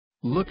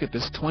Look at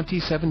this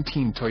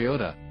 2017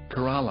 Toyota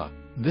Corolla.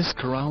 This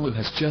Corolla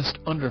has just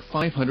under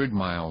 500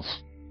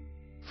 miles.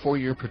 For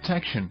your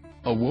protection,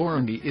 a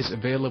warranty is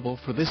available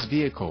for this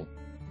vehicle.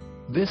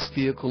 This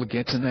vehicle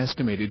gets an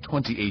estimated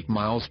 28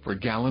 miles per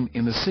gallon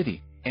in the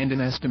city, and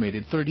an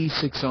estimated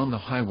 36 on the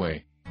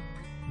highway.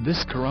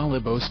 This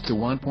Corolla boasts a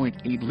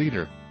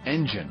 1.8-liter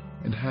engine,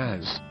 and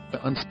has an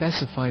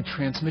unspecified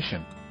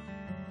transmission.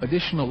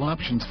 Additional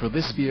options for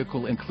this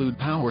vehicle include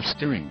power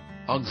steering,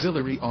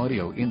 auxiliary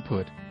audio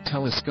input,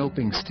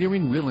 telescoping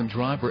steering wheel and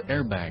driver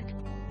airbag.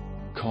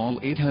 Call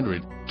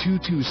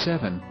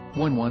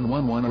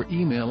 800-227-1111 or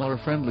email our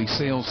friendly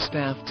sales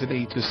staff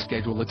today to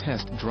schedule a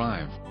test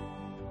drive.